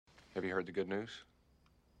Have you heard the good news?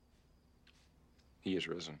 He is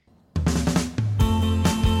risen.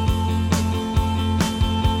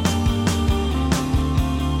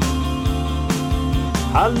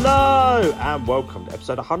 Hello and welcome to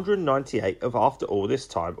episode 198 of After All This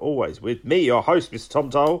Time, always with me, your host, Mr. Tom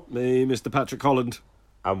Toll. Me, Mr. Patrick Holland.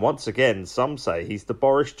 And once again, some say he's the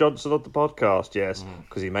Boris Johnson of the podcast, yes,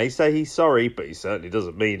 because he may say he's sorry, but he certainly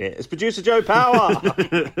doesn't mean it. It's producer Joe Power.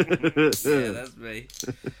 Yeah, that's me.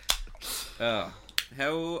 Oh,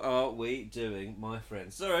 how are we doing, my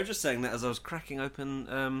friends? Sorry, I was just saying that as I was cracking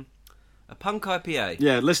open a punk IPA.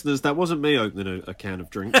 Yeah, listeners, that wasn't me opening a can of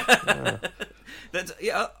drink.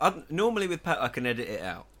 Normally with Pat, I can edit it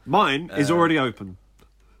out. Mine is already open.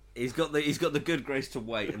 He's got the good grace to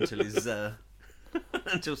wait until he's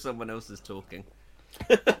until someone else is talking.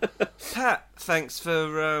 Pat, thanks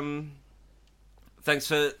for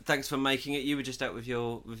making it. You were just out with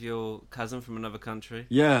your cousin from another country.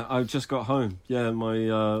 Yeah, I just got home. Yeah,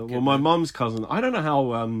 my mum's cousin. I don't know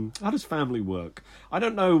how does family work. I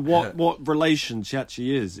don't know what relation she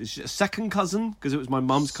actually is. Is she a second cousin? Because it was my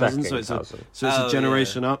mum's cousin, so it's a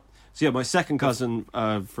generation up. So yeah, my second cousin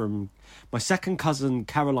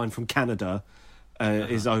Caroline from Canada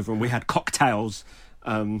is over, and we had cocktails.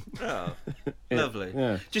 Lovely.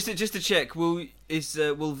 Yeah. Just to check, will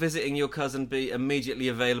visiting your cousin be immediately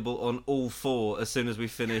available on all four as soon as we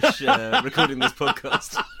finish recording this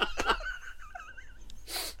podcast?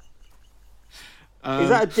 Is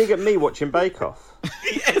that a dig at me watching Bake Off?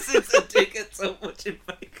 Yes, it's a dig at Tom watching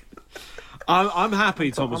Bake Off. I'm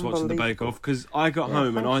happy Tom was watching the Bake Off, because I got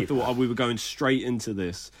home and I thought we were going straight into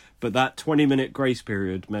this, but that 20-minute grace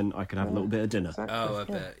period meant I could have a little bit of dinner. Exactly. Oh, I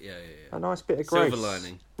bet. Yeah. A nice bit of grace. Silver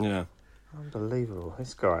lining. Yeah. Unbelievable,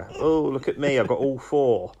 this guy. Oh, look at me, I've got all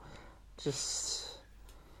four. Just...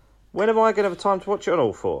 When am I going to have time to watch it on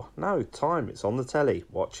all four? No time, it's on the telly.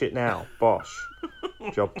 Watch it now. Bosh.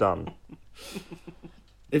 Job done.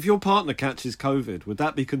 If your partner catches COVID, would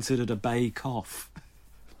that be considered a bake off?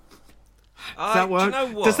 Does that work? Do you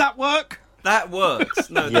know what? Does that work? That works.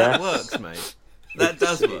 No, Yes. That works, mate. That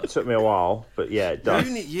does work. It took me a while, but yeah, it does.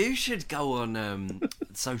 You should go on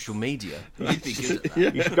social media. You'd be good at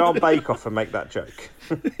that. You should go on Bake Off and make that joke.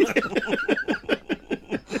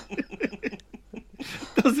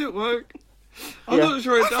 Does it work? I'm Yeah. not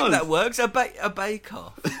sure it I think does. that works. A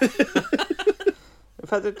bake-off. In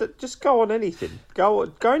fact, just go on anything. Go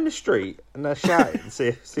in the street and shout it and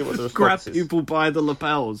see what the Grab response is. people by the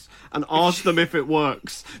lapels and ask them if it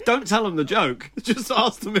works. Don't tell them the joke. Just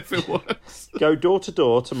ask them if it works. Go door to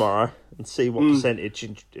door tomorrow and see what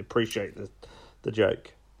percentage appreciate the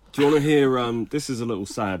joke. Do you want to hear? This is a little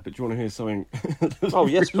sad, but do you want to hear something? Oh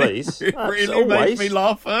yes, please. It That's really made always. me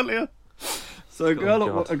laugh earlier. So a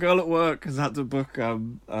God. girl at work has had to book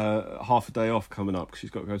half a day off coming up because she's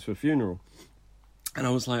got to go to a funeral. And I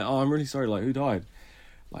was like, oh, I'm really sorry, like, who died?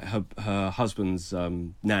 Like, her husband's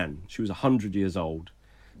nan. She was 100 years old.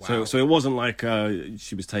 Wow. So it wasn't like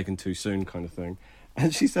she was taken too soon kind of thing.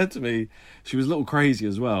 And she said to me, she was a little crazy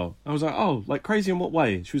as well. I was like, oh, like crazy in what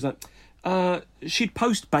way? She was like, she'd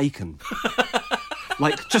post bacon.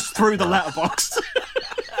 Like, just through the letterbox.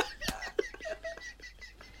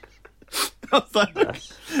 I was like,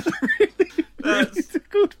 Yes. really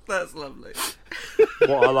good. That's lovely.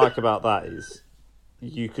 What I like about that is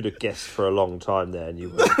you could have guessed for a long time there and you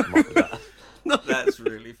wouldn't come up with that. That's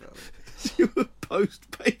really funny. She would post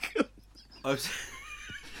bacon.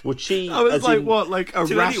 Would she? I was as like, in- what, like a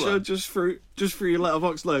To rasher anyone? just through your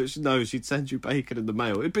letterbox? No, she'd send you bacon in the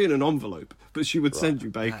mail. It'd be in an envelop, but she would send you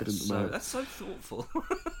bacon in the mail. That's so thoughtful.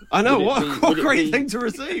 I know, Would it be- what would a it great be- thing to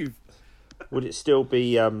receive. Would it still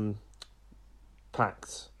be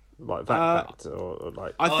packed, like packed, or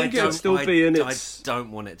like? I think it'd still be in I its...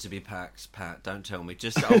 don't want it to be packed, Pat. Don't tell me.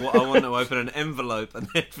 Just I want to open an envelope and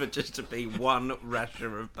then for just to be one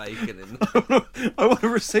rasher of bacon in there. I want to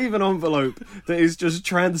receive an envelope that is just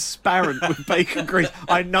transparent with bacon grease.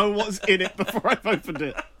 I know what's in it before I've opened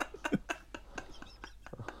it.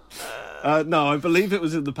 No, I believe it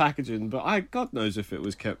was in the packaging, but God knows if it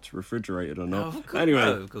was kept refrigerated or not. Anyway,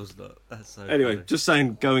 No, of course not. That's so Anyway, funny. just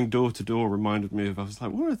saying, going door to door reminded me of. I was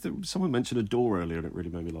like, what? Someone mentioned a door earlier, and it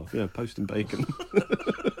really made me laugh. Yeah, posting bacon.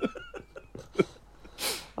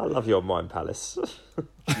 I love your mind palace.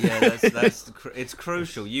 Yeah, it's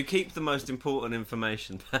crucial. You keep the most important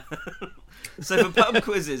information. So for pub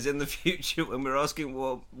quizzes in the future, when we're asking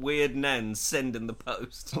what weird nans send in the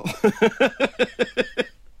post.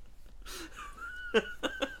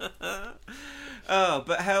 Oh,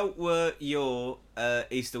 but how were your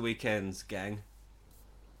Easter weekends, gang?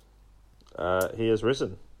 He has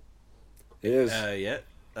risen. He is. Yeah,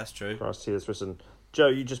 that's true. Christ, he has risen. Joe,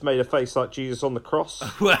 you just made a face like Jesus on the cross.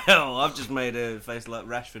 Well, I've just made a face like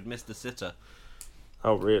Rashford missed the sitter.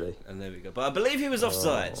 Oh, really? And there we go. But I believe he was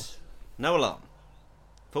offside. No alarm.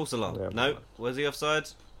 False alarm. Yeah, No. Was he offside?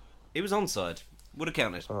 He was onside. Would have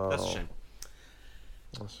counted. That's a shame.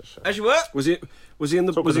 That's a shame. As you were. Was he in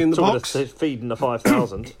the box? Feeding the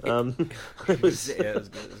 5,000. Yeah, it was good. It was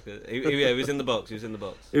good. He was in the box.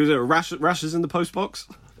 It was Rashers in the post box.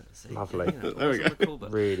 Lovely. There we go.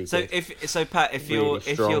 Really so good. Pat, if Really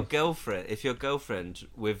your girlfriend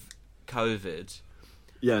with COVID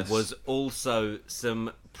was also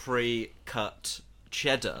some pre-cut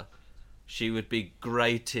cheddar, she would be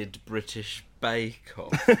grated British bake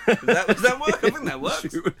off. Does that work? I think that works.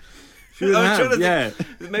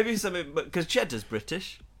 Maybe something, because cheddar's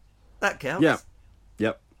British. That counts. Yeah.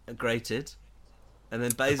 Yep. Grated. And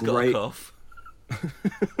then Bay's got a cough.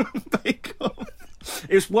 Bake off.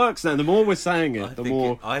 It works now. The more we're saying it,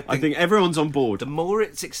 I think everyone's on board. The more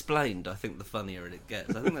it's explained, I think the funnier it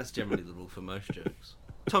gets. I think that's generally the rule for most jokes.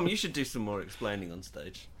 Tom, you should do some more explaining on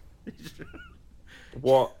stage.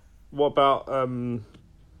 What about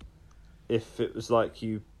if it was like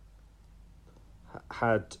you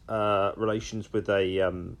had relations with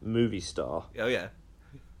a movie star? Oh yeah.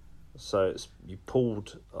 So you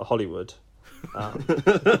pulled a Hollywood.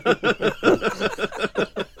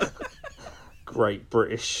 Great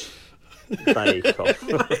British Bake Off.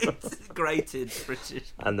 Grated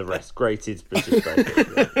British. And the rest. Grated British Bake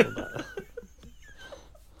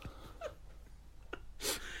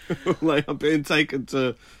Off. Like I'm being taken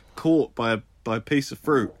to court by a piece of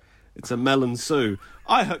fruit. It's a melon sue.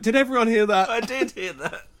 Did everyone hear that? I did hear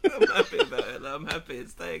that. I'm happy about it. I'm happy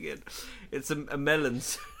it's staying in. It's a melon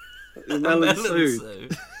sue. A melon sue.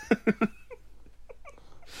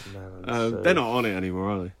 They're not on it anymore,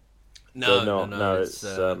 are they? No, it's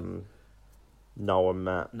Noel and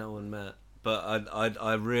Matt. Noel and Matt. But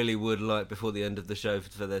I really would like, before the end of the show,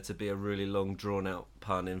 for there to be a really long, drawn-out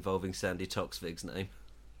pun involving Sandy Toksvig's name.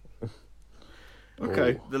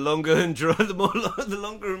 Okay. The longer and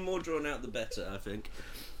more drawn out, the better, I think.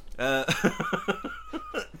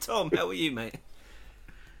 Tom, how are you, mate?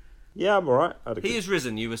 Yeah, I'm alright. He has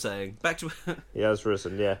risen, you were saying. Back to... He has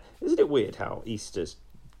risen, yeah. Isn't it weird how Easter's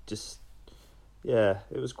just... Yeah,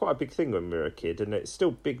 it was quite a big thing when we were a kid, and it's still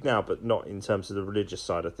big now, but not in terms of the religious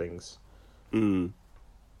side of things. Mm.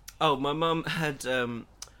 Oh, my mum had a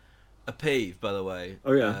peeve, by the way.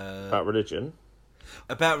 Oh, yeah. About religion?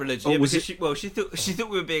 About religion, oh, yeah, because she thought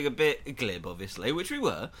we were being a bit glib, obviously, which we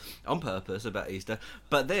were, on purpose, about Easter.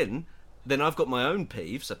 But then I've got my own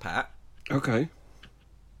peeves, so Pat. Okay.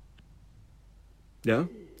 Yeah.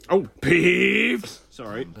 Oh, peeves!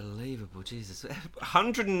 Sorry. Unbelievable, Jesus.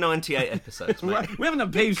 198 episodes, mate. We haven't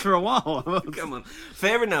had peeves for a while. Come on.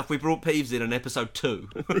 Fair enough, we brought peeves in episode 2.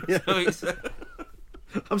 So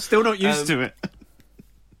I'm still not used to it.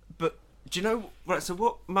 But, do you know... Right, so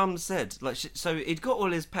what Mum said... So he'd got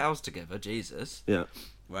all his pals together, Jesus. Yeah.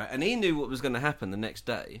 Right, and he knew what was going to happen the next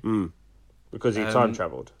day. Mm. Because he time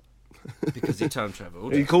travelled. Because he time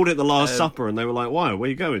travelled. He called it the Last Supper, and they were like, why? Where are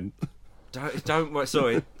you going? Don't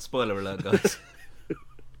sorry, spoiler alert, guys.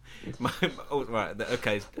 Right,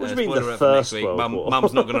 okay. What do you mean spoiler the alert First for next week. World War?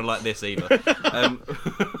 Mum's not going to like this either.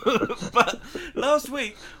 But last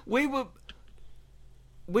week we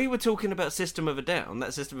were talking about System of a Down,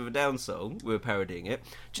 that System of a Down song. We were parodying it.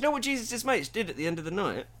 Do you know what Jesus' mates did at the end of the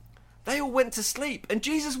night? They all went to sleep, and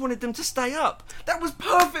Jesus wanted them to stay up. That was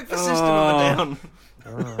perfect for System of a Down.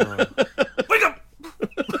 Wake up!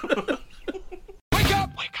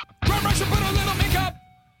 Rush and put a little makeup.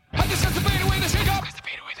 I just have to fade away the shake up.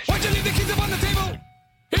 Why'd you leave the keys up on the table?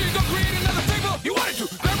 Here you go, create another fable. You wanted to.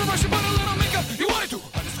 Grab a brush and put a little makeup. You wanted to.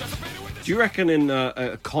 I just have to fade away the... Do you reckon in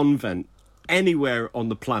a convent anywhere on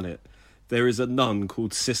the planet there is a nun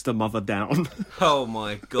called Sister Mother Down? Oh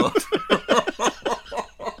my God.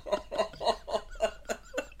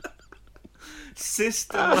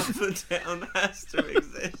 Sister Mother Down has to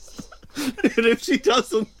exist. And if she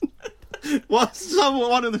doesn't... one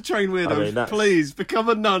of the train weirdos, please become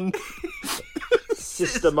a nun.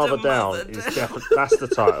 Sister Mother Down is that's the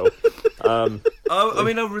title.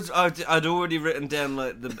 I'd already written down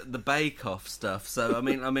like the Bake Off stuff. So I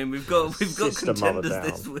mean we've got contenders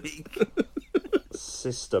this week.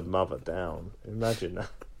 Sister Mother Down. Imagine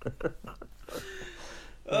that.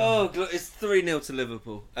 Oh God, it's 3-0 to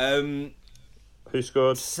Liverpool. Who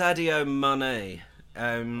scored? Sadio Mane.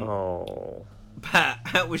 Pat,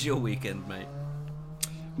 how was your weekend, mate?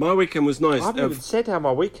 My weekend was nice. I haven't even said how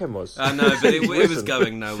my weekend was. I know, but it was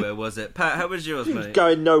going nowhere, was it? Pat, how was yours, mate? It was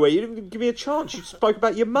going nowhere. You didn't even give me a chance. You spoke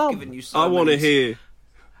about your mum. I want to hear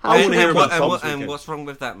How wanna would hear you about want Tom's Tom's? weekend. what's wrong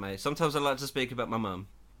with that, mate? Sometimes I like to speak about my mum.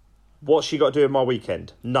 What's she got to do in my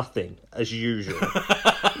weekend? Nothing, as usual.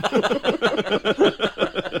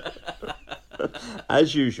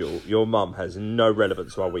 As usual, your mum has no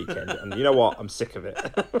relevance to our weekend, and you know what? I'm sick of it.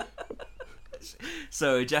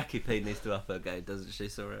 Sorry, Jackie P needs to up her game, doesn't she?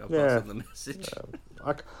 Sorry, I'll Yeah. pass on the message.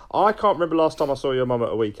 I can't remember last time I saw your mum at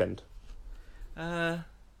a weekend. Probably,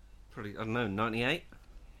 I don't know, 98?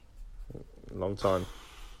 Long time.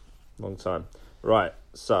 Right,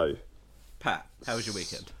 so... Pat, how was your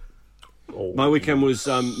weekend? Oh, My weekend was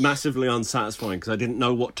massively unsatisfying because I didn't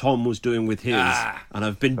know what Tom was doing with his, and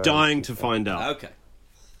I've been dying to find out. Okay,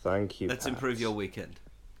 thank you, let's Pat. improve your weekend.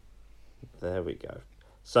 There we go.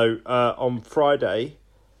 So, on Friday...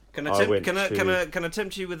 Can I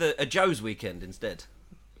tempt you with a Joe's weekend instead?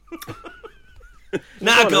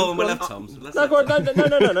 Nah, go on, we'll have Tom's. No, go on,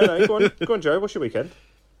 no. Go on, Joe. What's your weekend?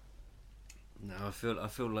 No, I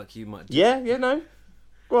feel like you might. Yeah, no.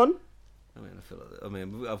 Go on.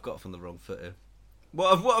 I've got off on the wrong foot here.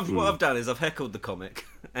 What I've done is I've heckled the comic,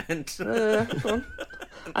 and Go on.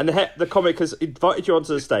 And the comic has invited you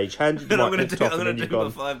onto the stage, handed you I'm my going to top, do and then you've my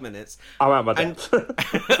gone, 5 minutes. I'm out my And-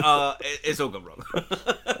 depth. It's all gone wrong.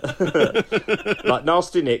 Like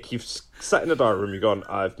Nasty Nick, you've sat in the diary room, you've gone,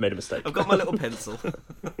 I've made a mistake. I've got my little pencil.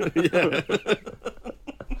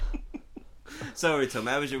 Sorry, Tom.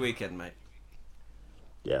 How was your weekend, mate?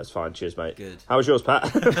 Yeah, it's fine. Cheers, mate. Good. How was yours, Pat?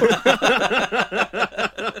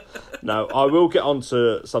 No, I will get on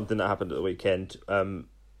to something that happened at the weekend on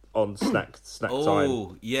snack time.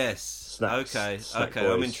 Oh, yes. Snacks, Okay, snack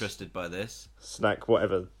I'm boys. interested by this. Snack,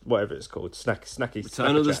 whatever it's called. Snacky.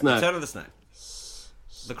 Return of the Snack snack. Return of the Snack.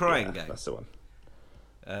 The crying game. That's the one.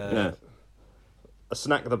 Yeah. A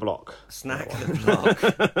snack the block. Snack the block.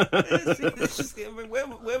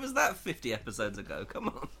 Where was that 50 episodes ago? Come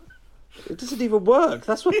on. It doesn't even work.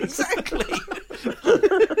 That's what Exactly.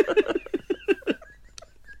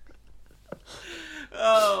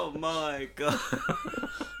 Oh my god.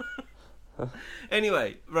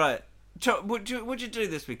 Anyway, right. What'd you do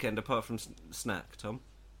this weekend apart from snack, Tom?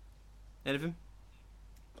 Anything?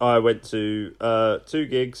 I went to 2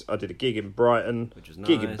 gigs. I did a gig in Brighton, Which was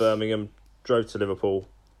gig in nice. Birmingham, drove to Liverpool,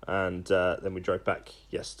 and then we drove back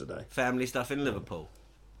yesterday. Family stuff in Liverpool.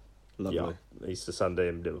 Lovely. Yeah, Easter Sunday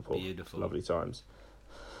in Liverpool. Beautiful. Lovely times.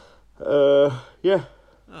 Yeah,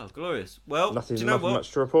 Oh, glorious. Well, nothing, do you know nothing what?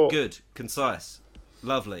 much to report. Good, concise,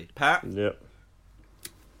 lovely. Pat? Yep.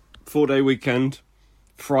 4-day weekend.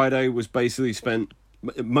 Friday was basically spent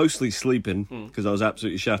mostly sleeping because I was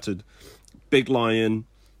absolutely shattered. Big lie-in,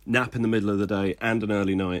 nap in the middle of the day, and an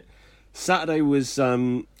early night. Saturday was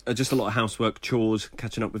just a lot of housework, chores,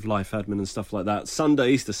 catching up with life admin and stuff like that.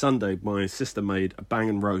 Sunday, Easter Sunday, my sister made a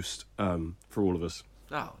banging roast for all of us.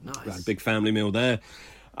 Oh, We had a nice. big family meal there.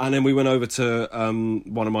 And then we went over to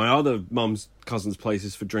one of my other mum's cousins'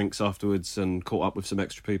 places for drinks afterwards and caught up with some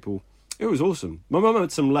extra people. It was awesome. My mum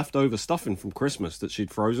had some leftover stuffing from Christmas that she'd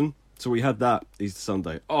frozen. So we had that Easter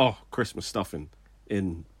Sunday. Oh, Christmas stuffing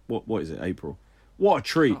in, what is it, April? What a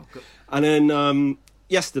treat. Oh, good. And then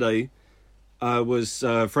yesterday was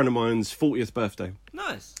a friend of mine's 40th birthday.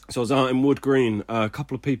 Nice. So I was out in Wood Green. A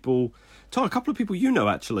couple of people you know,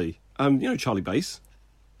 actually. You know Charlie Bass?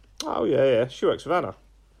 Oh yeah. She works with Anna.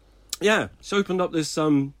 Yeah, she opened up this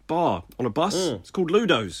bar on a bus. It's called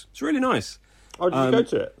Ludo's. It's really nice. Oh, did you go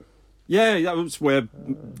to it? Yeah, that was where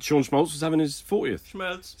Sean Schmaltz was having his 40th.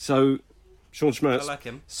 Schmerz. So, Sean Schmerz. I like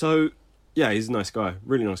him. So, yeah, he's a nice guy.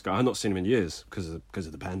 Really nice guy. I've not seen him in years because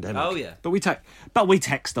of the pandemic. Oh, yeah. But we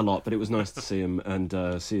text a lot, but it was nice to see him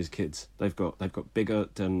and see his kids. They've got bigger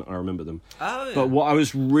than I remember them. Oh, yeah. But what I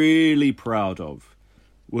was really proud of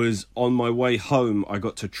was on my way home, I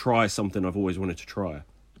got to try something I've always wanted to try.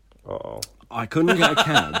 Uh-oh. I couldn't get a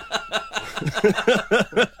cab.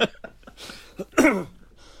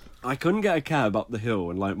 I couldn't get a cab up the hill,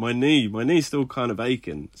 and like my knee's still kind of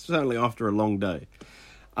aching, certainly after a long day.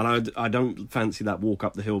 And I don't fancy that walk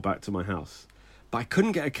up the hill back to my house. But I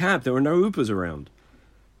couldn't get a cab. There were no Ubers around.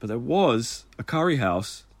 But there was a curry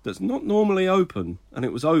house that's not normally open, and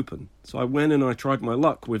it was open. So I went and I tried my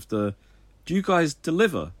luck with do you guys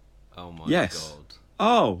deliver? Oh my Yes. god.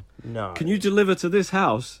 Oh, No. can you deliver to this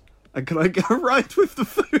house? And can I go right with the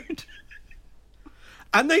food?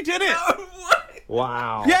 And they did it.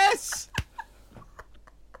 Wow. Yes.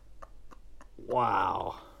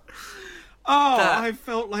 Wow. Oh, That- I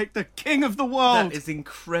felt like the king of the world. That is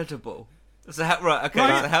incredible. So right,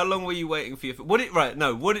 Right. So how long were you waiting for your food?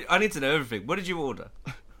 I need to know everything. What did you order?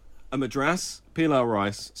 A madras, pilau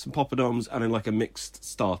rice, some poppadoms, and then like a mixed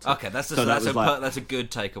starter. Okay, that's So that was like- that's a good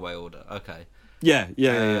takeaway order. Okay.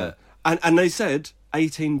 Yeah. And they said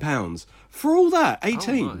 £18 for all that.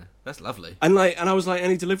 18. Oh, my. That's lovely. And I was like,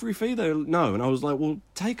 any delivery fee? They were, no. And I was like, well,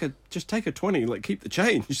 just take a 20. Like, keep the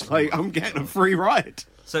change. Like, I'm getting a free ride.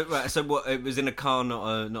 So what? It was in a car, not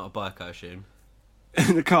a bike, I assume.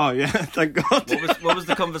 In the car, yeah. Thank God. What was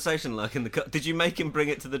the conversation like in the car? Did you make him bring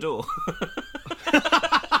it to the door?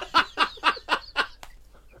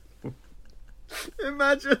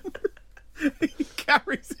 Imagine he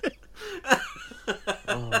carries it.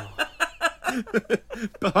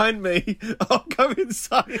 Behind me, I'll go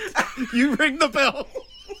inside. You ring the bell.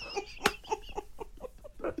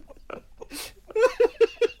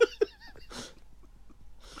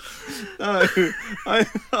 No,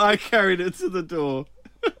 I carried it to the door.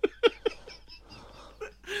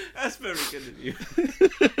 That's very good of you.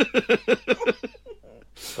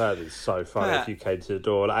 That is so funny if you came to the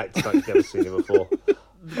door and acted like you've never seen him before.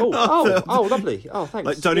 Oh, lovely. Oh, thanks.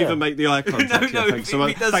 Like, don't even make the eye contact. No, thanks so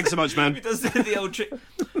much. Thanks so much, man. He does the old trick.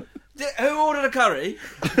 Who ordered a curry?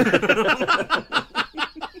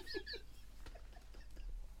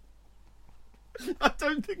 I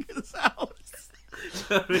don't think it's ours.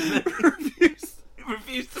 Sorry,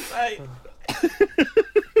 refused to pay.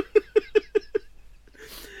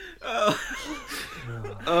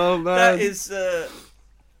 Oh man, that is.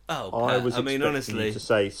 I was expecting honestly, you to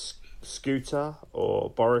say scooter or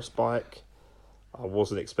Boris bike. I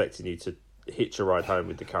wasn't expecting you to hitch a ride home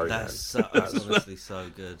with the curry man. that's honestly so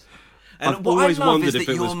good. And I've what always I love wondered is if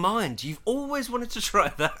that it your was- mind. You've always wanted to try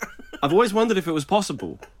that. I've always wondered if it was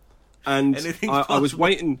possible, and Anything's I was possible.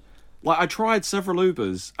 waiting. Like, I tried several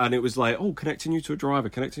Ubers, and it was like, oh, connecting you to a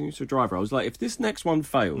driver. I was like, if this next one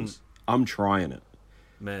fails, I'm trying it,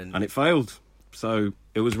 Man, and it failed. So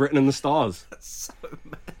it was written in the stars. that's so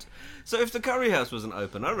mad. So if the curry house wasn't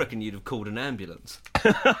open, I reckon you'd have called an ambulance.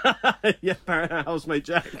 Yeah, housemate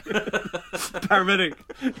Jack, paramedic.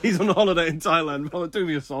 He's on holiday in Thailand. Oh, do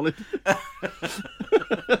me a solid.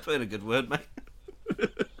 Put in a good word, mate.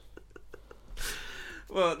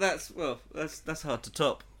 That's hard to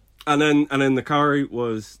top. And then the curry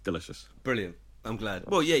was delicious. Brilliant. I'm glad.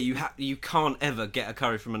 Well, yeah, you can't ever get a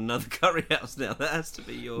curry from another curry house now. That has to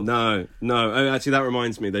be your... No. Oh, actually, that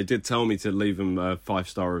reminds me. They did tell me to leave them a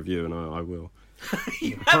 5-star review, and I will.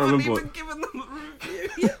 You I can't haven't remember even given them a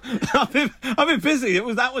review. I've been busy.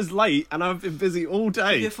 That was late, and I've been busy all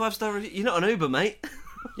day. Your 5-star review. You're not an Uber, mate.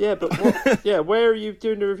 Yeah, but where are you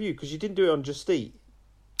doing the review? Because you didn't do it on Just Eat.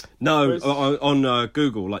 No, Where's- on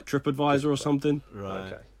Google, like TripAdvisor or something.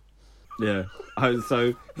 Right. Okay. Yeah.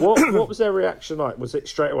 So What was their reaction like? Was it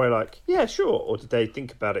straight away like, yeah, sure, or did they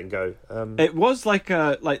think about it and go, it was like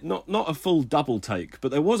not a full double take,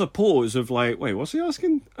 but there was a pause of like, wait, what's he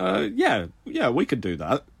asking? Yeah, we could do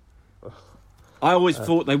that. I always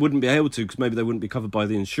thought they wouldn't be able to because maybe they wouldn't be covered by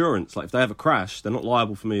the insurance. Like if they have a crash, they're not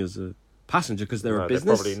liable for me as a passenger because they're no, a they're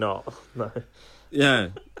business. probably not. No. Yeah.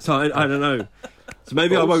 So I don't know. So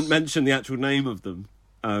maybe I But won't also- mention the actual name of them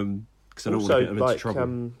because I don't want to get them into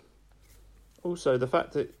trouble. Also, the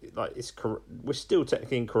fact that like we're still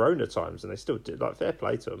technically in Corona times, and they still did like fair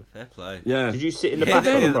play to them. Fair play. Yeah. Did you sit in the Yeah, back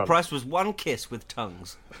or the the front? price was one kiss with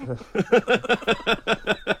tongues.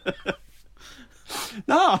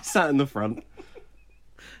 No, I sat in the front.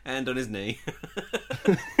 And on his knee.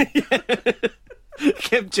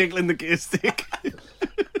 Kept jiggling the gear stick.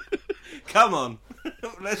 Come on.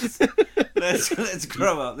 Let's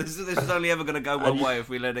grow up. This is only ever going to go one way if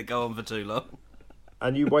we let it go on for too long.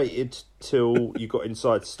 And you waited till you got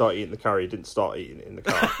inside to start eating the curry. You didn't start eating it in the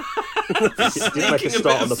car. didn't make a Sneaking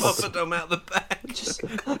start on the poppadom out the back.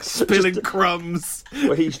 Spilling crumbs.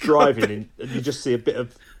 where he's driving and you just see a bit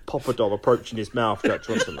of poppadom approaching his mouth. Jack,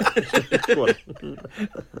 do you want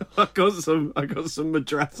some? I got some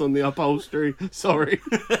madras on the upholstery. Sorry.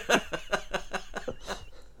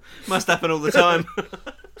 Must happen all the time.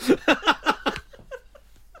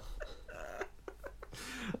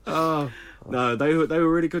 Oh no, they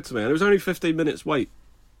were really good to me, and it was only 15 minutes wait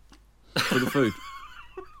for the food.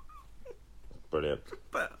 Brilliant.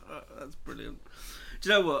 But, that's brilliant. Do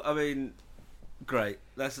you know what? I mean, great.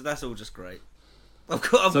 That's all just great.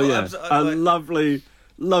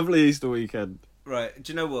 Lovely Easter weekend. Right.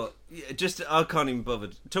 Do you know what? Yeah, I can't even bother.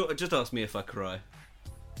 Just ask me if I cry.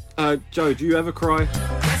 Joe, do you ever cry?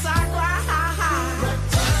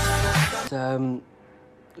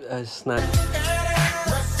 Snack.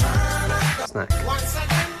 Snack.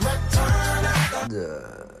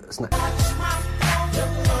 Snack.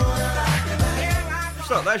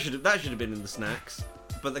 So that should have been in the snacks,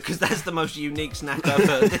 but because that's the most unique snack I've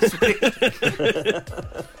heard this week.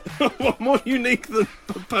 What more unique than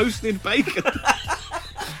posted bacon?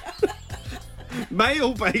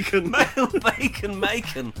 Male bacon. Male bacon,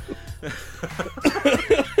 macon.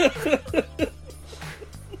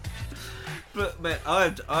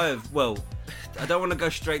 Well, I don't want to go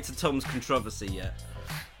straight to Tom's controversy yet,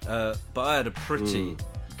 but I had a pretty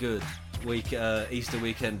good Easter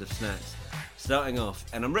weekend of snacks. Starting off,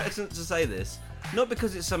 and I'm reticent to say this, not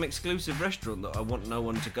because it's some exclusive restaurant that I want no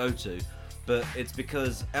one to go to, but it's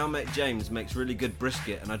because our mate James makes really good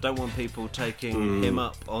brisket, and I don't want people taking him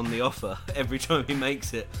up on the offer every time he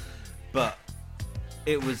makes it. But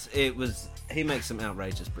it was he makes some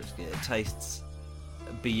outrageous brisket. It tastes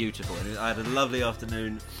beautiful, and I had a lovely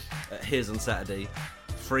afternoon at his on Saturday.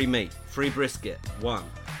 Free meat, free brisket, one.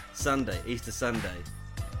 Sunday, Easter Sunday,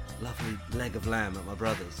 lovely leg of lamb at my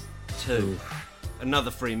brother's, two.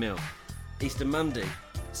 Another free meal. Easter Monday,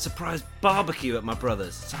 surprise barbecue at my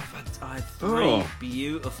brother's. So I had three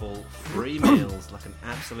beautiful free meals, like an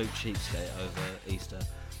absolute cheapskate over Easter.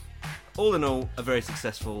 All in all, a very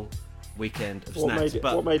successful weekend of snacks.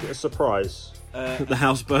 What made it a surprise? The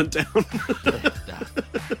house burnt down.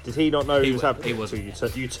 Did he not know he was happening? He wasn't. So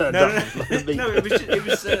you turned up. No, it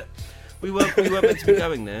was. We weren't meant to be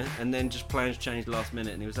going there, and then just plans changed last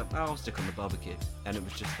minute, and he was like, "Oh, I'll stick on the barbecue," and it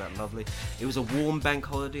was just that lovely. It was a warm bank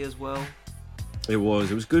holiday as well. It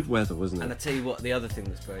was good weather, wasn't it? And I tell you what, the other thing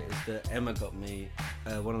that's great is that Emma got me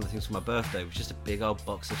one of the things for my birthday was just a big old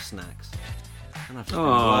box of snacks, and I've just been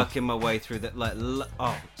working my way through that,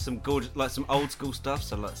 some gorgeous, like some old school stuff,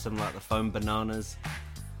 so like some like the foam bananas.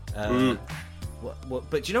 But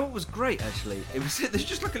do you know what was great actually? There's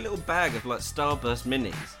just like a little bag of like Starburst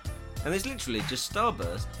minis. And it's literally just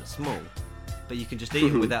Starburst, but small. But you can just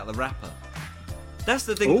eat it without the wrapper. That's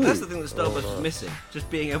the thing. That's the thing that Starburst was missing. Just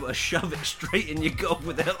being able to shove it straight in your gob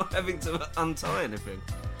without having to untie anything.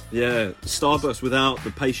 Yeah, Starburst without the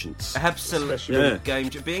patience. Absolutely, game.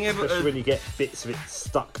 Being able Especially to when you get bits of it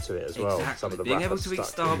stuck to it as well. exactly. Some of the Being able to eat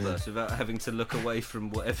stuck. Starburst without having to look away from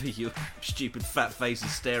whatever your stupid fat face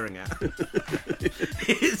is staring at.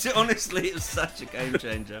 It's such a game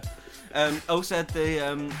changer. Also had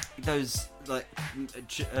those like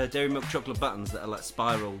Dairy Milk chocolate buttons that are like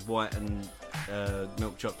spiral white and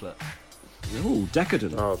milk chocolate. Oh,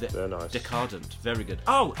 decadent. Oh, they're nice. Decadent, very good.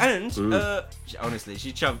 Oh, and honestly,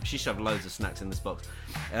 she shoved loads of snacks in this box.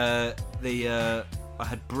 I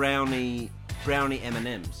had brownie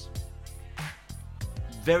M&Ms.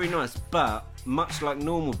 Very nice, but much like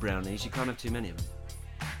normal brownies, you can't have too many of them.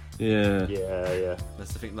 Yeah.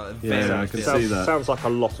 That's the thing. Like, I can see that. Sounds like a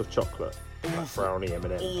lot of chocolate. Like brownie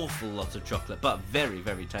M&M. Awful lot of chocolate, but very,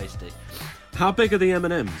 very tasty. How big are the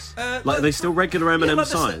M&Ms? Are they still regular M&M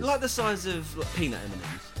size? Like the size of peanut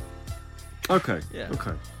M&Ms. Okay. Yeah.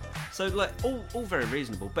 Okay. So like all very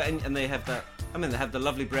reasonable, but and they have that. I mean, they have the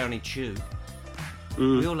lovely brownie chew.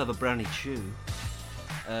 We all love a brownie chew.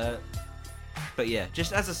 But yeah,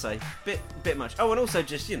 just as I say, bit much. Oh, and also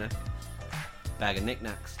just bag of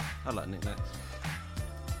knickknacks. I like knickknacks.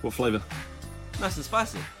 What flavour? Nice and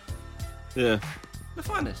spicy. Yeah. The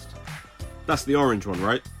finest. That's the orange one,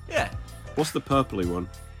 right? Yeah. What's the purpley one?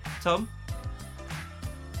 Tom?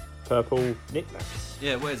 Purple knickknacks.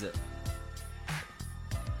 Yeah, where is it?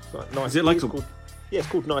 It's like nice. Is it like it's called, it's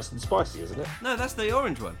called Nice and Spicy, isn't it? No, that's the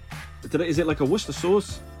orange one. Is it like a Worcester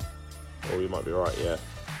sauce? Oh, you might be right, yeah.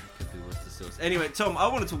 Could be Worcester sauce. Anyway, Tom, I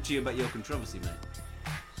want to talk to you about your controversy, mate.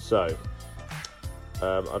 So,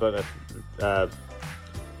 I don't know if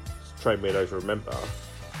train weirdos remember.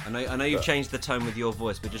 I know you've changed the tone with your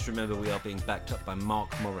voice, but just remember we are being backed up by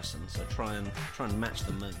Mark Morrison, so try and match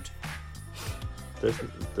the mood.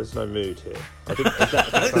 There's no mood here. I think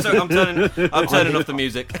So I'm turning off the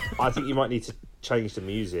music. I think you might need to change the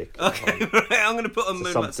music. Okay, right, I'm going to put on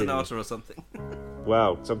Moonlight something. Sonata or something.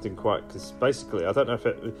 Well, something quite, because basically, I don't know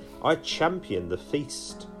if I championed the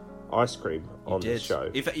Feast ice cream on the show.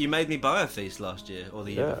 In fact, you made me buy a Feast last year or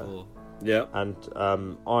the year before. Yeah. And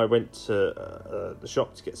I went to the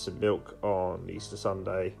shop to get some milk on Easter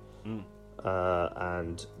Sunday,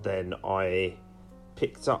 and then I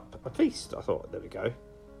picked up a Feast. I thought, there we go.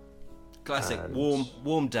 Classic, And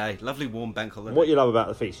warm day, lovely warm bank holiday. what you love about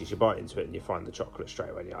the Feast is you bite into it and you find the chocolate straight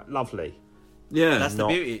away. And you're like, lovely. Yeah. That's the not-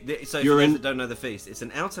 beauty. So for those that don't know the Feast, it's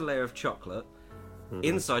an outer layer of chocolate,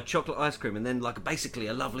 inside chocolate ice cream, and then like basically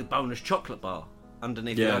a lovely bonus chocolate bar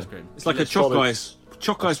underneath the ice cream. It's like a solid-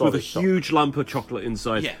 choc ice with a solid huge lump of chocolate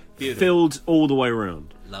inside, Yeah, beautiful. filled all the way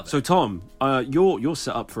around. Love it. So Tom, you're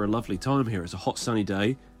set up for a lovely time here. It's a hot sunny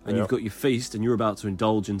day, and you've got your Feast, and you're about to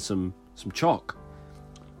indulge in some choc.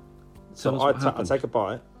 So Tell us what I happened. take a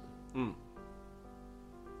bite.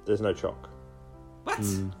 There's no choc. What? I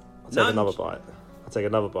take None? another bite. I take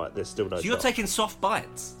another bite. There's still no So you're choc. taking soft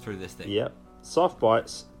bites through this thing. Yep. Soft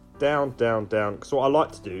bites, down. Because what I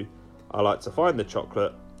like to do, I like to find the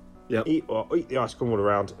chocolate, Yep. eat the ice cream all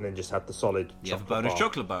around, and then just have the solid. You have a chocolate bonus bar.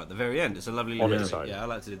 chocolate bar at the very end. It's a lovely On little its own. Yeah, I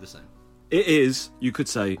like to do the same. It is, you could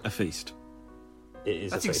say, a feast. It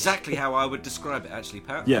is. That's a feast. exactly how I would describe it, actually,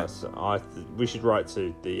 Pat. Yeah. So we should write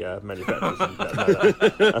to the manufacturers. And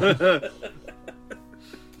let them know that.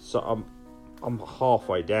 So I'm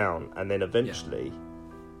halfway down, and then eventually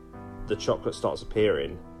the chocolate starts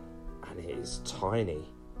appearing, and it is tiny.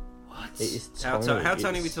 What? It is How tiny.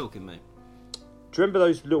 tiny are we It's- talking, mate? Do you remember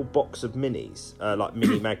those little box of minis, like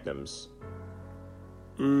mini magnums?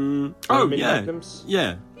 Oh, mini yeah. magnums?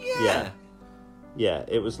 Yeah. Yeah,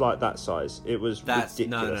 it was like that size. It was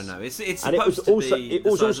ridiculous. No. It's supposed And it was to also be it the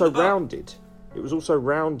was size also of the bar. rounded. It was also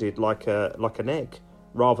rounded like an egg,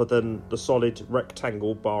 rather than the solid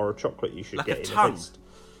rectangle bar of chocolate you should Like get a in tongue. a feast.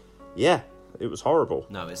 Yeah, it was horrible.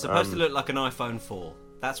 No, it's supposed to look like an iPhone 4.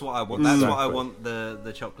 That's what I want. That's what I Exactly. want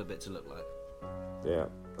the chocolate bit to look like. Yeah,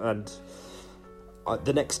 and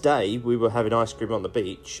the next day we were having ice cream on the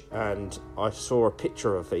beach, and I saw a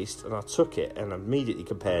picture of a feast, and I took it and immediately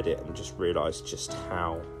compared it, and just realised just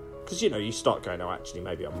how. Because you start going, oh, actually,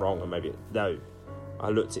 maybe I'm wrong, or maybe no. I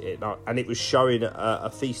looked at it, and it was showing a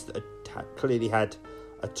feast that clearly had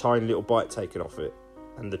a tiny little bite taken off it,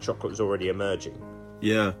 and the chocolate was already emerging.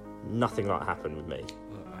 Yeah. Nothing like that happened with me.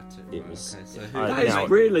 It was. Okay, so That is now-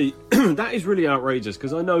 really that is really outrageous,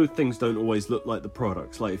 because I know things don't always look like the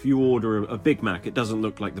products. Like if you order a Big Mac, it doesn't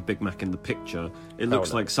look like the Big Mac in the picture. It looks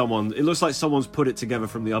no. like someone's put it together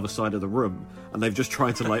from the other side of the room, and they've just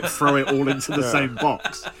tried to like throw it all into the same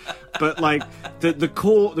box. But like the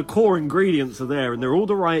core ingredients are there, and they're all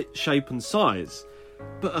the right shape and size.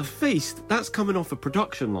 But a feast, that's coming off a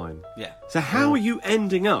production line. Yeah. So how are you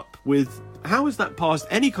ending up with? How is that passed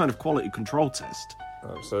any kind of quality control test?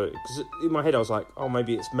 So, because in my head I was like, oh,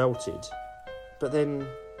 maybe it's melted, but then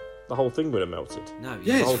the whole thing would have melted. No,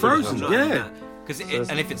 Yeah, it's frozen, yeah. Because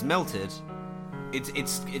and if it's melted,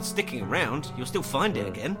 it's sticking around. You'll still find it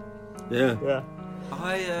again. Yeah.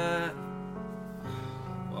 Yeah.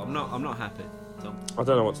 Well, I'm not happy, Tom. I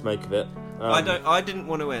don't know what to make of it. I didn't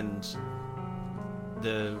want to end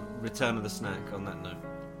the return of the snack on that note,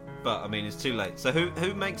 but I mean it's too late. So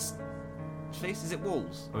who makes feast? Is it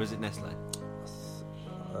Walls or is it Nestle?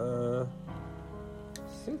 I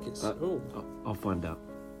think it's. I'll find out.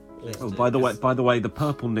 Please Oh, do, by the 'cause- way, the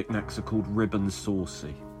purple knicknacks are called Ribbon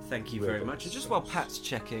Saucy. Thank you very much. And just while Pat's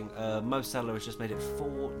checking, Mo Salah has just made it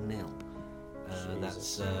 4-0.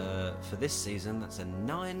 That's for this season. That's a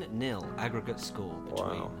 9-0 aggregate score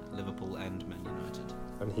between Wow. Liverpool and Man United.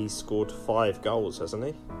 And he's scored 5 goals, hasn't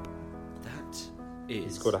he? That He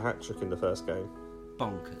is scored a hat trick in the first game.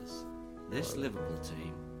 bonkers. This Liverpool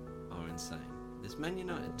team are insane. This Man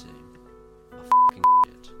United team are fucking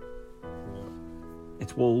shit.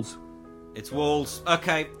 It's Walls. It's Walls.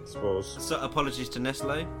 Okay, This was. so apologies to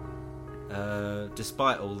Nestle.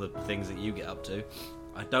 Despite all the things that you get up to,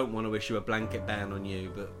 I don't want to issue a blanket ban on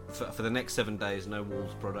you, but for the next 7 days, no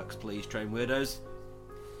Wolves products, please, train weirdos.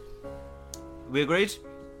 We agreed?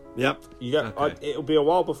 Yep. You get, Okay. it'll be a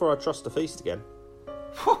while before I trust the feast again.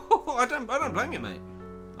 I don't blame you, mate.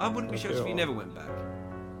 I wouldn't be shocked if you never went back.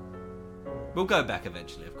 We'll go back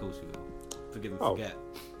eventually, of course we will. Forgive and Oh. forget.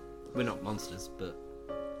 We're not monsters, but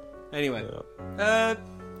anyway. Yeah.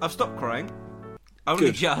 I've stopped crying. Only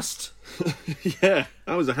Good. just. Yeah,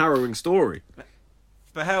 that was a harrowing story.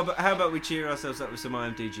 But how about we cheer ourselves up with some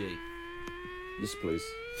IMDG? Yes, please.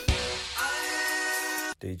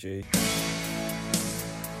 DG.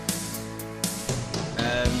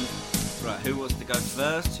 Right, who wants to go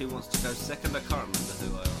first? Who wants to go second? I can't remember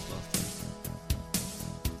who I asked last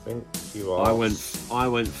time. I think you are. I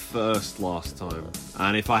went first last time,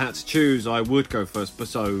 and if I had to choose, I would go first. But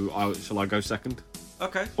shall I go second?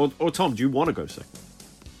 Okay. Or Tom, do you want to go second?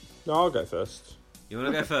 No, I'll go first. You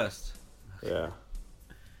want to go first? Yeah.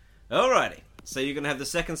 Alrighty. So you're going to have the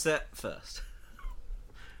second set first.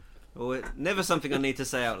 Well, never something I need to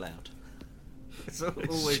say out loud. It's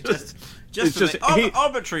always just an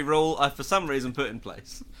arbitrary rule I, for some reason, put in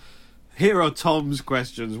place. Here are Tom's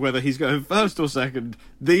questions, whether he's going first or second.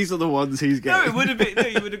 These are the ones he's No, getting. it would have been. No,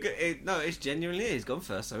 you would have. No, it's genuinely. He's gone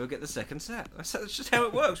first, so we'll get the second set. That's just how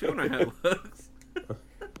it works. We all know how it works.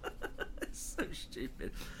 It's so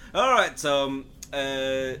stupid. All right, Tom.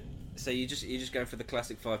 So you're just going for the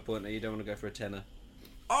classic 5-pointer. You don't want to go for a tenner.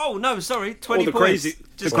 Oh no, sorry, 20 the points. crazy-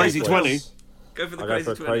 Just the crazy go 20. Go for the I'll go crazy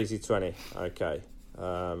for a 20. crazy 20. Okay.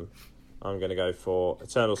 I'm going to go for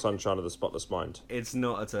Eternal Sunshine of the Spotless Mind. It's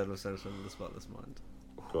not Eternal Sunshine of the Spotless Mind.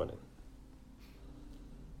 Go on in.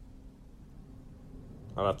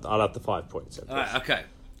 I'll have the 5 points. Then, All right, okay.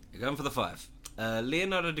 You're going for the 5.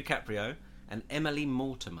 Leonardo DiCaprio and Emily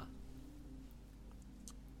Mortimer.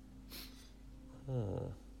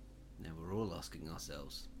 Now we're all asking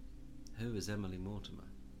ourselves, who is Emily Mortimer?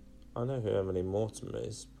 I know who Emily Mortimer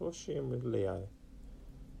is. What's she in with Leo?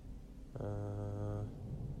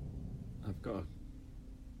 I've got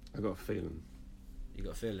a feeling. You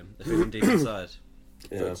got a feeling? A feeling deep inside.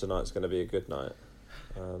 Yeah. Tonight's going to be a good night.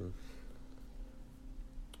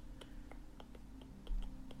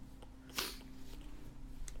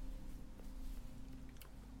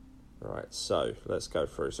 Right, so let's go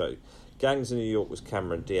through. So, Gangs in New York was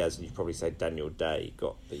Cameron Diaz, and you'd probably say Daniel Day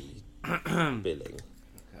got the billing.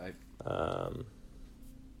 Okay.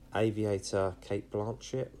 Aviator, Kate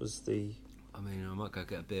Blanchett was the... I mean, I might go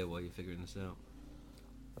get a beer while you're figuring this out.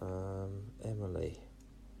 Emily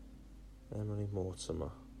Mortimer.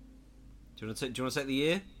 Do you want to take the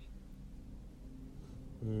year?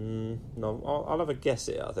 No, I'll have a guess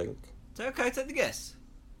here, I think. Okay, take the guess.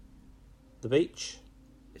 The Beach?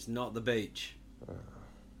 It's not the beach. I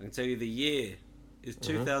can tell you the year is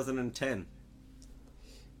 2010.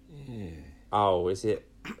 Yeah. Oh, is it?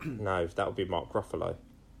 No, that would be Mark Ruffalo.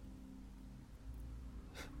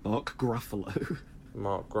 Mark Gruffalo.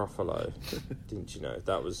 Mark Gruffalo. Didn't you know?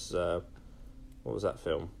 That was... what was that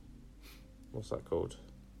film? What's that called?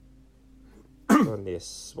 one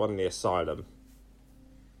in the Asylum.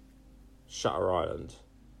 Shutter Island.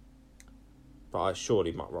 But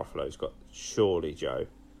surely Mark Ruffalo's got... Surely, Joe.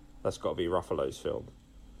 That's got to be Ruffalo's film.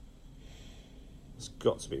 It's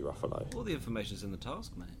got to be Ruffalo. All the information's in the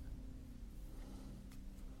task, mate.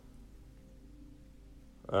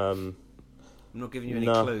 I'm not giving you any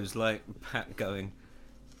clues, like Pat going,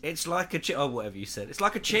 it's like a cheese. Oh, whatever you said. It's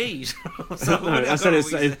like a cheese. No, I said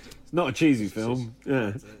it's not a cheesy film.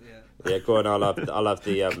 Yeah. Yeah, go on. I'll have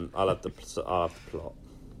the plot.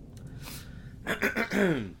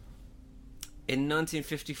 In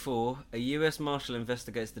 1954, a U.S. Marshal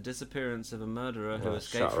investigates the disappearance of a murderer who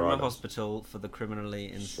escaped Shutter from a Island. hospital for the criminally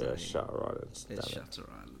insane. Shutter Island. It's Shutter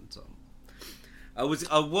Island, Tom. I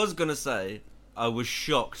was gonna say I was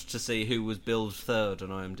shocked to see who was billed third on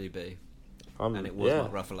IMDb, and it was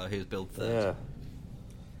Mark Ruffalo who was billed third.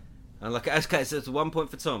 Yeah. And okay, so it's 1 point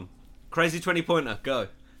for Tom. Crazy 20-pointer, go.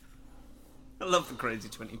 I love the crazy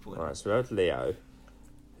 20-pointer. Alright, so we had Leo.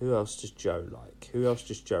 Who else does Joe like? Who else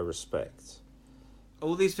does Joe respect?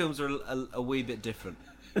 All these films are a wee bit different.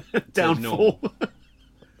 Downfall.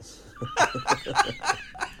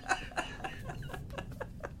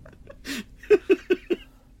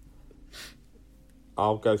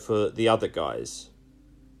 I'll go for The Other Guys.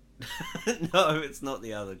 No, it's not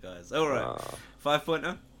the other guys. All right,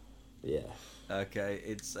 5-pointer. Yeah. Okay,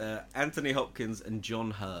 it's Anthony Hopkins and John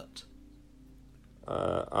Hurt.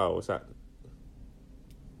 Was that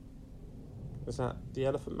The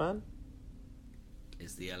Elephant Man?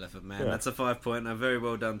 Is the Elephant Man? Yeah. That's a 5-pointer. Very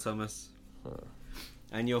well done, Thomas.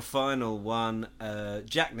 And your final one,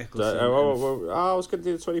 Jack Nicholson. I was going to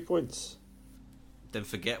do the 20 points. Then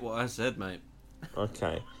forget what I said, mate.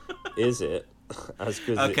 Okay. Is it as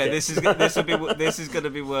good as Okay, it this gets? is going to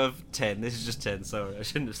be worth 10. This is just 10. Sorry, I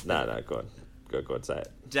shouldn't have said. No, go on, say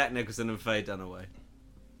it. Jack Nicholson and Faye Dunaway.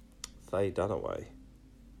 Faye Dunaway.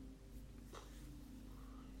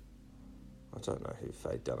 I don't know who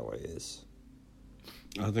Faye Dunaway is.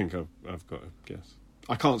 I think I've got a guess.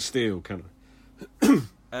 I can't steal, can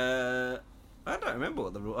I don't remember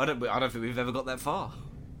what the rule. I don't think we've ever got that far.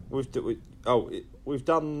 We've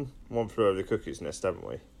done One Flew Over the Cuckoo's Nest, haven't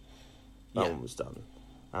we? That one was done.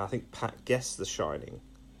 And I think Pat guessed The Shining.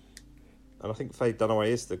 And I think Faye Dunaway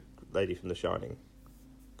is the lady from The Shining.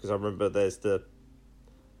 Because I remember there's the...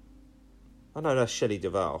 Oh no, that's Shelley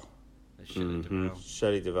Duvall.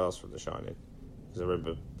 Shelley Duvall's from The Shining. Because I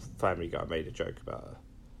remember Family Guy made a joke about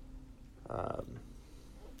her.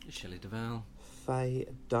 Shelley Duvall. Faye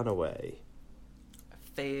Dunaway.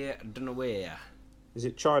 Faye Dunaway. Is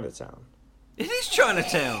it Chinatown? It is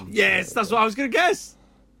Chinatown. Yes, that's what I was going to guess.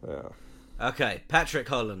 Yeah. Okay, Patrick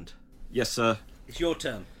Holland. Yes, sir. It's your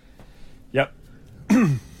turn. Yep.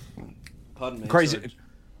 Pardon me. Crazy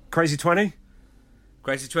 20.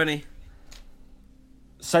 Crazy 20.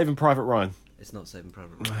 Saving Private Ryan. It's not Saving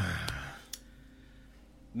Private Ryan.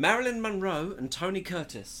 Marilyn Monroe and Tony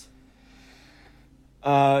Curtis.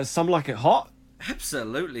 Some Like It Hot.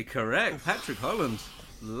 Absolutely correct. Patrick Holland.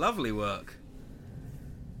 Lovely work.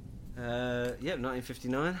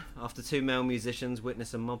 1959. After two male musicians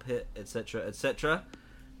witness a mob hit, etc., etc.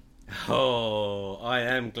 Oh, I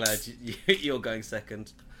am glad you're going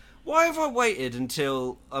second. Why have I waited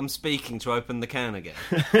until I'm speaking to open the can again?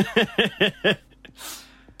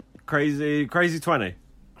 Crazy 20.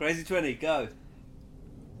 Crazy 20, go.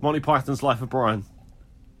 Monty Python's Life of Brian.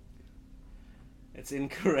 It's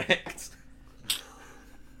incorrect.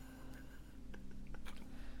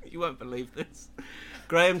 You won't believe this.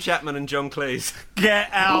 Graham Chapman and John Cleese. Get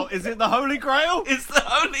out! Is it the Holy Grail? It's the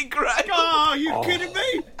Holy Grail. Oh, are you kidding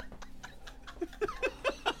me?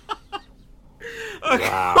 I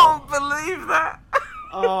can't believe that.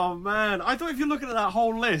 Oh man, I thought if you're looking at that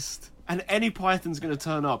whole list and any Python's going to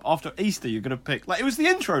turn up after Easter, you're going to pick like it was the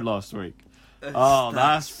intro last week.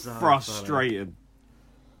 That's so frustrating.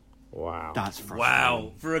 Wow. That's frustrating.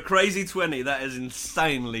 Wow, for a crazy 20, that is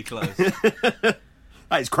insanely close. That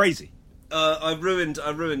is crazy. I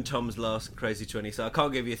ruined Tom's last crazy 20, so I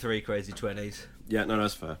can't give you 3 crazy 20s. Yeah, no,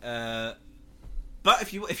 that's fair. But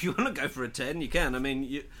if you want to go for a 10, you can. I mean,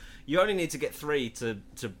 you only need to get 3 to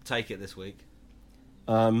take it this week.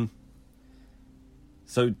 So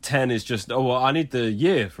 10 is just. Oh, well, I need the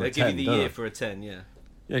year for a 10. Give you the year for a 10, yeah.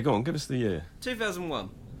 Yeah, go on, give us the year. 2001.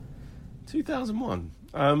 2001.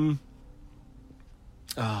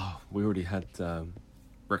 We already had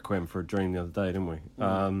Requiem for a Dream the other day, didn't we?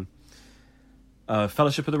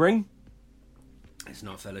 Fellowship of the Ring. It's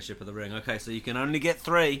not Fellowship of the Ring. Okay, so you can only get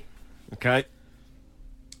 3. Okay.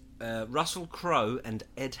 Russell Crowe and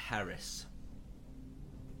Ed Harris.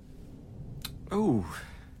 Ooh.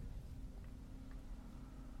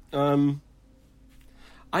 I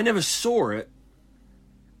never saw it,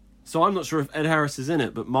 so I'm not sure if Ed Harris is in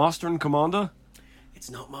it, but Master and Commander? It's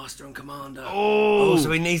not Master and Commander. Oh,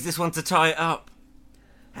 so he needs this one to tie it up.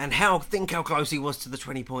 And think how close he was to the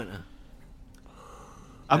 20-pointer.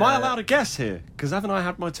 Am I allowed to guess here? Because haven't I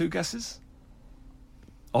had my 2 guesses?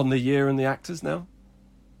 On the year and the actors now?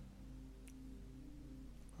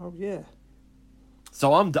 Oh, yeah.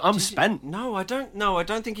 So I'm spent. No, I don't. No, I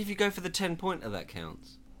don't think if you go for the 10-pointer that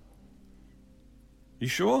counts. You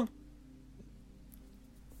sure?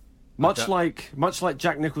 Much like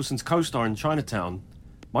Jack Nicholson's co-star in Chinatown,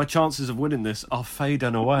 my chances of winning this are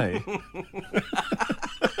fading away. Yeah,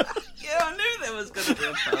 I knew there was going to be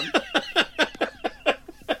a pun.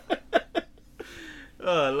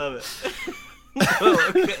 Oh, I love it.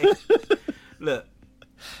 Oh, okay. Look,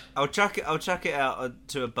 I'll chuck it out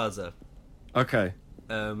to a buzzer. Okay.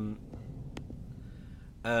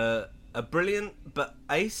 A brilliant but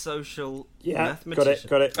asocial Yeah, mathematician.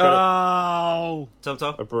 got it. Oh, Tom.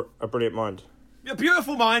 A brilliant mind. a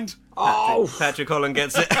beautiful mind. Oh, Patrick Holland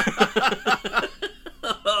gets it.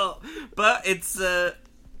 But it's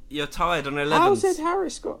you're tired on 11. how's Ed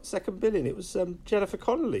Harris got second billing? It was Jennifer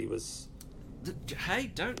Connelly was.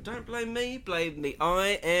 Hey, don't blame me. Blame the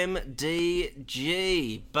IMDG.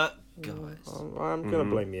 But guys, I'm gonna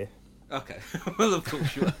blame you. okay. Well, of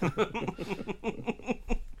course you are.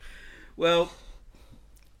 Well,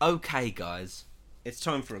 okay, guys. It's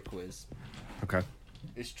time for a quiz. Okay.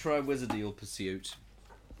 It's Triwizardial Pursuit.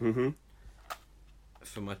 Mm-hmm.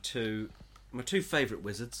 For my two favourite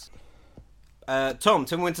wizards. Tom,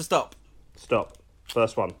 tell me when to stop. Stop.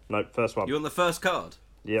 First one. No, first one. You want the first card?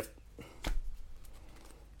 Yep.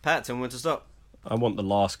 Pat, tell me when to stop. I want the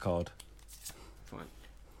last card. Fine.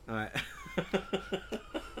 Alright.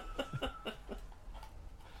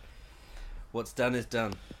 What's done is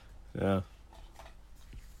done. Yeah.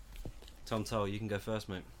 Tom Toll, you can go first,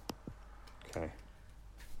 mate. Okay.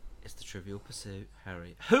 It's the Trivial Pursuit,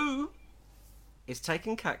 Harry. Who is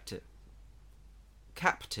taken captive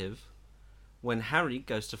when Harry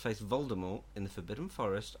goes to face Voldemort in the Forbidden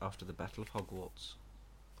Forest after the Battle of Hogwarts?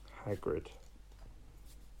 Hagrid.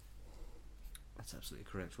 That's absolutely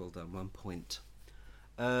correct. Well done. 1 point.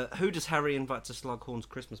 Who does Harry invite to Slughorn's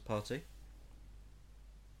Christmas party?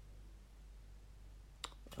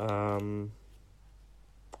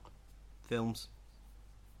 Films.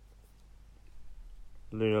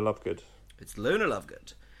 Luna Lovegood. It's Luna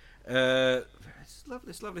Lovegood.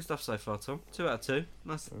 It's lovely stuff so far, Tom. 2 out of 2.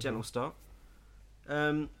 Nice gentle start.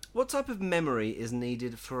 What type of memory is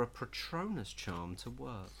needed for a Patronus charm to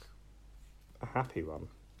work? A happy one.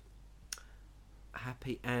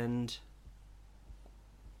 Happy and...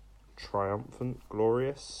 Triumphant,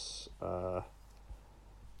 glorious,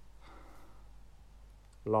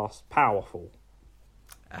 powerful.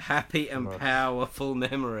 A happy and powerful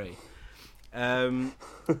memory. On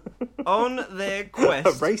their A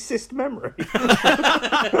quest... racist memory.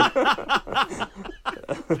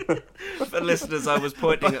 For listeners, I was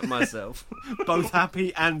pointing at myself. Both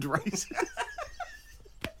happy and racist.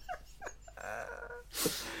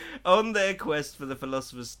 On their quest for the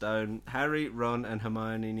Philosopher's Stone, Harry, Ron and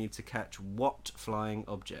Hermione need to catch what flying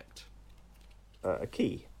object? A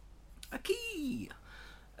key. A key!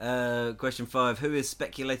 Question 5. Who is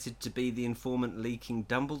speculated to be the informant leaking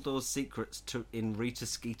Dumbledore's secrets in Rita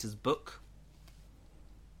Skeeter's book?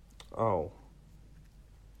 Oh.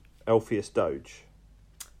 Elphius Doge.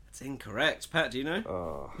 That's incorrect. Pat, do you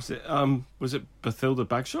know? Was it Bathilda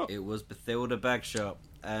Bagshot? It was Bathilda Bagshot.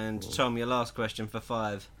 And Tom, your last question for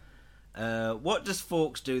 5. What does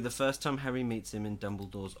Fawkes do the first time Harry meets him in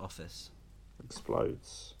Dumbledore's office?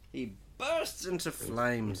 Explodes. He bursts into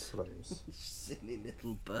flames. Flames. Silly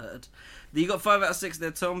little bird. You got 5 out of 6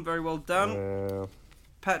 there, Tom. Very well done.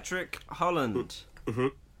 Patrick Holland.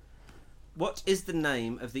 What is the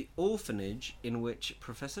name of the orphanage in which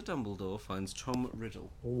Professor Dumbledore finds Tom Riddle?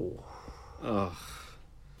 Oh,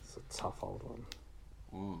 it's a tough old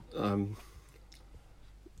one.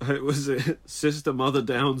 It was Sister Mother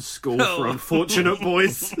Down's School for Unfortunate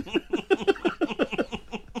Boys.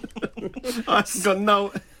 I've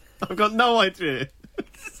got no idea.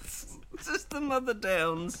 Sister Mother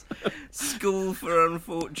Down's School for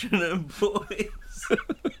Unfortunate Boys.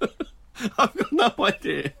 I've got no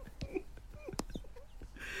idea.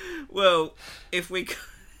 Well, if we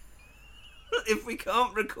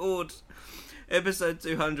can't record episode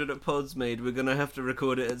 200 at Podsmead, we're going to have to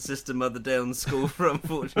record it at Sister Mother Down's School for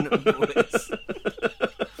Unfortunate Boys.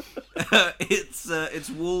 It's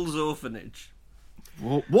Wool's Orphanage.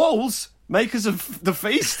 Walls? Makers of the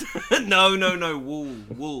feast? No,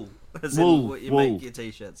 wool. As Wool, in what you wool. make your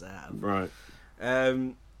t-shirts out of. Right.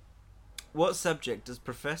 What subject does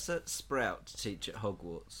Professor Sprout teach at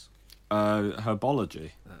Hogwarts?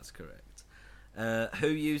 Herbology. That's correct. Who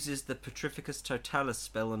uses the Petrificus Totalis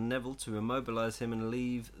spell on Neville to immobilise him and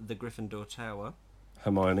leave the Gryffindor Tower?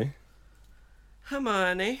 Hermione.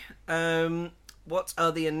 What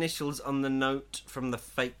are the initials on the note from the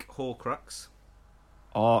fake Horcrux?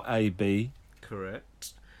 RAB.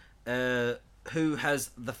 Correct. Who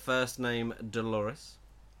has the first name Dolores?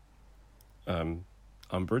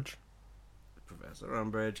 Umbridge. Professor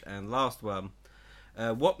Umbridge. And last one.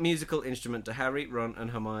 What musical instrument do Harry, Ron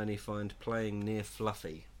and Hermione find playing near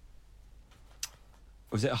Fluffy?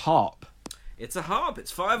 Was it a harp? It's a harp.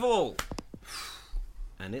 It's 5-all.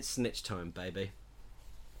 And it's snitch time, baby.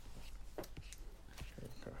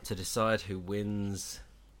 To decide who wins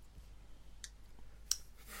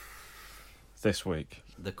this week.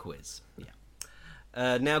 the quiz.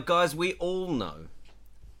 Yeah. Now, guys, we all know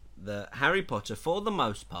that Harry Potter, for the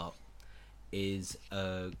most part, is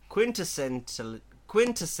a quintessentially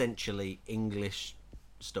English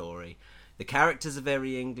story. The characters are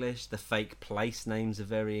very English. The fake place names are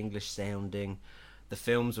very English sounding. The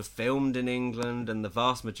films were filmed in England, and the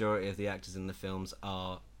vast majority of the actors in the films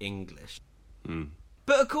are English.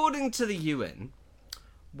 But according to the UN,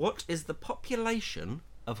 what is the population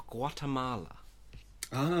of Guatemala?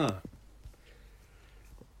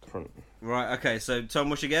 Right, okay, so Tom,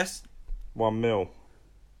 what's your guess? 1 mil.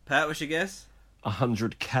 Pat, what's your guess?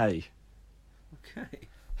 100k. Okay.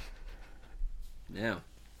 Now.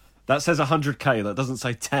 That says 100k, that doesn't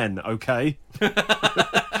say 10, okay?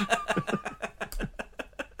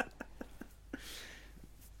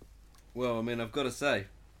 Well, I mean, I've got to say,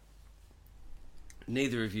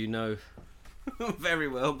 neither of you know very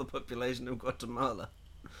well the population of Guatemala,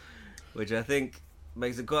 which I think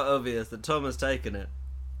makes it quite obvious that Tom has taken it.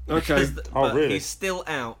 Okay. But really? he's still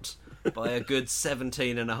out by a good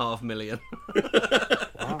 17.5 million.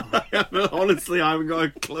 Honestly, I haven't got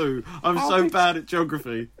a clue. I'm so bad at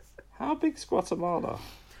geography. How big's Guatemala?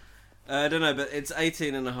 I don't know, but it's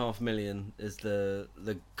 18.5 million is the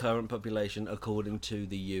current population according to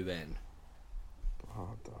the UN.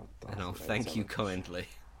 And I'll thank you kindly.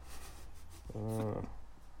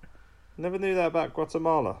 Never knew that about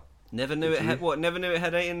Guatemala. Never knew it had what? Never knew it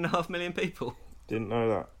had 18.5 million people. Didn't know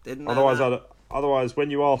that. Didn't know Otherwise, that. otherwise, when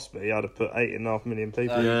you asked me, I'd have put 8.5 million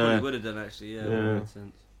people. You Yeah. probably would have done actually. Yeah, that makes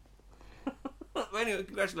sense. Well, anyway,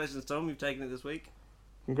 congratulations, Tom. You've taken it this week.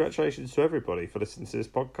 Congratulations to everybody for listening to this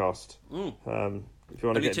podcast. If you want to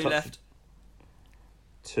Only get in 2 touch, left.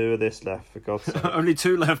 2 of this left, for God's sake. Only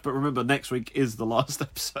 2 left, but remember, next week is the last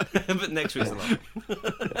episode. But next week's the last.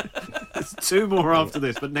 There's 2 more after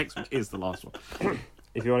this, but next week is the last one.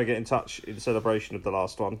 If you want to get in touch in celebration of the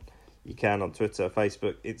last one, you can on Twitter,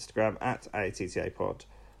 Facebook, Instagram at AATTApod,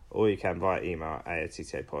 or you can via email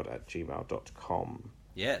aattapod@gmail.com.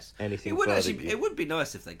 Yes. Anything it would further actually. It would be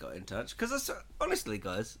nice if they got in touch because honestly,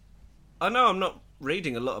 guys, I know I'm not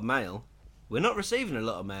reading a lot of mail. We're not receiving a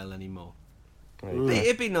lot of mail anymore.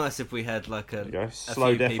 It'd be nice if we had like a Slow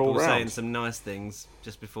few death people all round. saying some nice things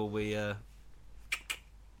just before we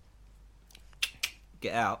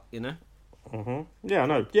get out. You know. Yeah, I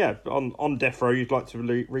know. Yeah, on Death Row, you'd like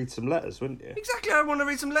to read some letters, wouldn't you? Exactly. I want to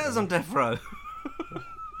read some letters on Death Row.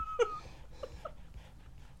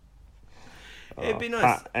 It'd be nice.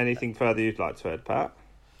 Pat, anything further you'd like to add, Pat?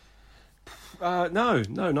 No,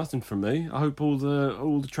 nothing from me. I hope all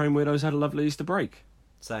the train weirdos had a lovely Easter break.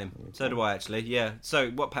 Same. So do I, actually. Yeah. So,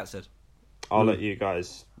 what Pat said. I'll let you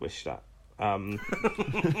guys wish that. All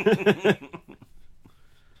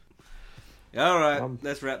right,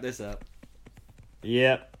 let's wrap this up.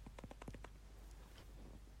 Yep.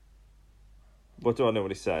 What do I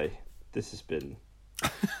normally say? This has been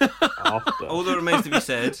after. All that remains to be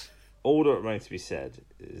said. All that remains to be said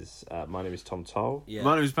is my name is Tom Toll. Yeah.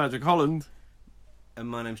 My name is Patrick Holland. And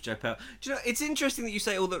my name's Joe Powell. Do you know, it's interesting that you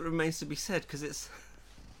say all that remains to be said, because it's...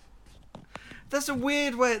 That's a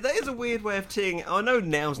weird way... That is a weird way of teeing it. I know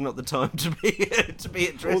now's not the time to be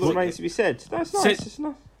addressing All that remains to be said. That's nice,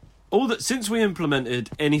 isn't it? Since we implemented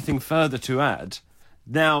anything further to add,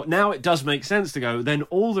 now it does make sense to go. Then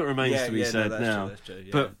all that remains to be said now. That's true,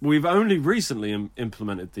 yeah. But we've only recently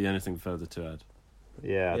implemented the anything further to add.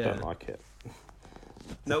 Yeah, I don't like it.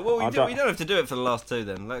 No, well, we don't have to do it for the last two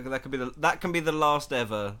then. That can be the last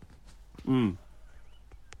ever.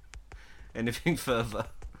 Anything further.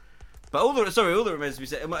 But all that remains to be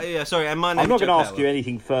said. Yeah, sorry, and my name. I'm not going to ask you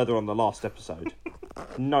anything further on the last episode.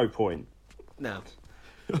 No point. No.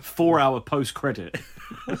 4-hour post credit.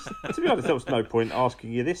 To be honest, there was no point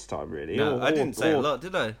asking you this time, really. No, I didn't say a lot,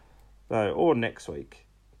 did I? No, or next week.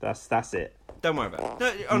 That's it. Don't worry about it.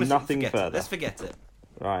 No, honestly, Nothing further. Let's forget it.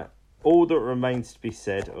 Right. All that remains to be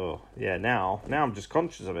said. Oh, yeah. Now I'm just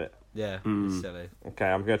conscious of it. Yeah, it's silly. Okay,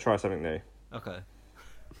 I'm going to try something new. Okay.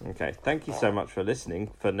 Thank you so much for listening.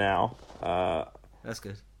 For now. That's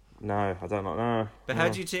good. No, I don't know. But how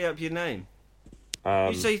do you tee up your name?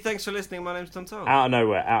 You say thanks for listening. My name's Tom Tom. Out of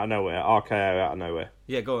nowhere. RKO out of nowhere.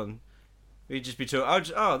 Yeah, go on. You'd just be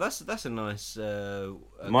talking. Oh, that's a nice.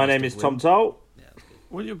 My name is Tom Toll. Yeah, that's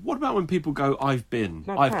good. What about when people go, I've been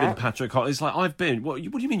Patrick Holland? It's like, I've been. What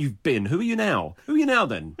do you mean you've been? Who are you now?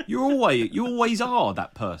 Then? You always are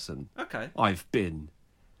that person. Okay. I've been.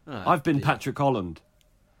 Oh, I've been dear. Patrick Holland.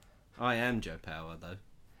 I am Joe Power, though.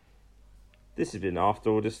 This has been After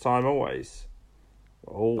All This Time Always.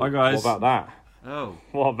 Oh, Hi, guys. What about that? Oh.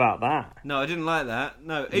 What about that? No, I didn't like that.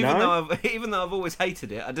 No, even though I've always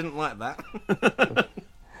hated it, I didn't like that.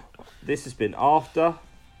 This has been After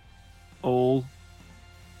All.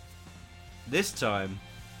 This time.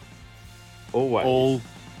 Always. All.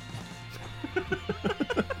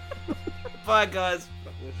 Bye, guys.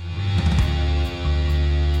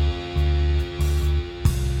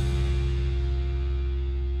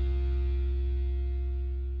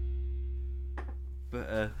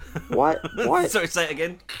 But Why? Sorry, say it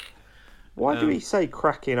again. Why do we say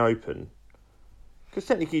cracking open? Because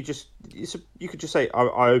technically, you could just say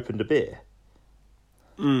I opened a beer.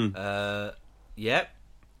 Yep.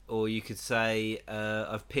 Or you could say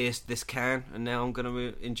I've pierced this can and now I'm going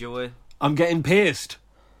to enjoy. I'm getting pierced.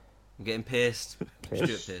 I'm getting pierced.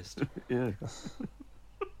 Stuart pierced. Yeah.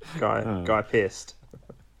 Guy pierced.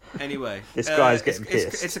 Anyway, This guy's getting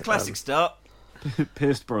it's, it's a classic start.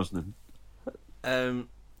 Pierced Brosnan. No,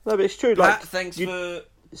 but it's true. Pat, thanks for.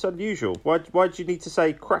 It's unusual. Why do you need to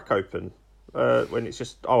say crack open when it's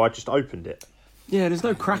just I just opened it? Yeah, there's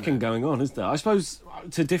no cracking going on, is there? I suppose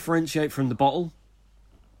to differentiate from the bottle.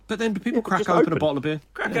 But then do people crack open a bottle of beer?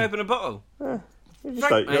 Crack open a bottle. You just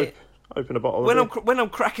Frank, mate, open a bottle when of beer. when I'm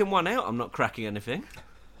cracking one out, I'm not cracking anything.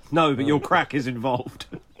 No, but your crack is involved.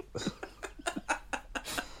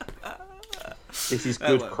 This is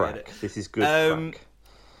good won't crack. read it. This is good crack.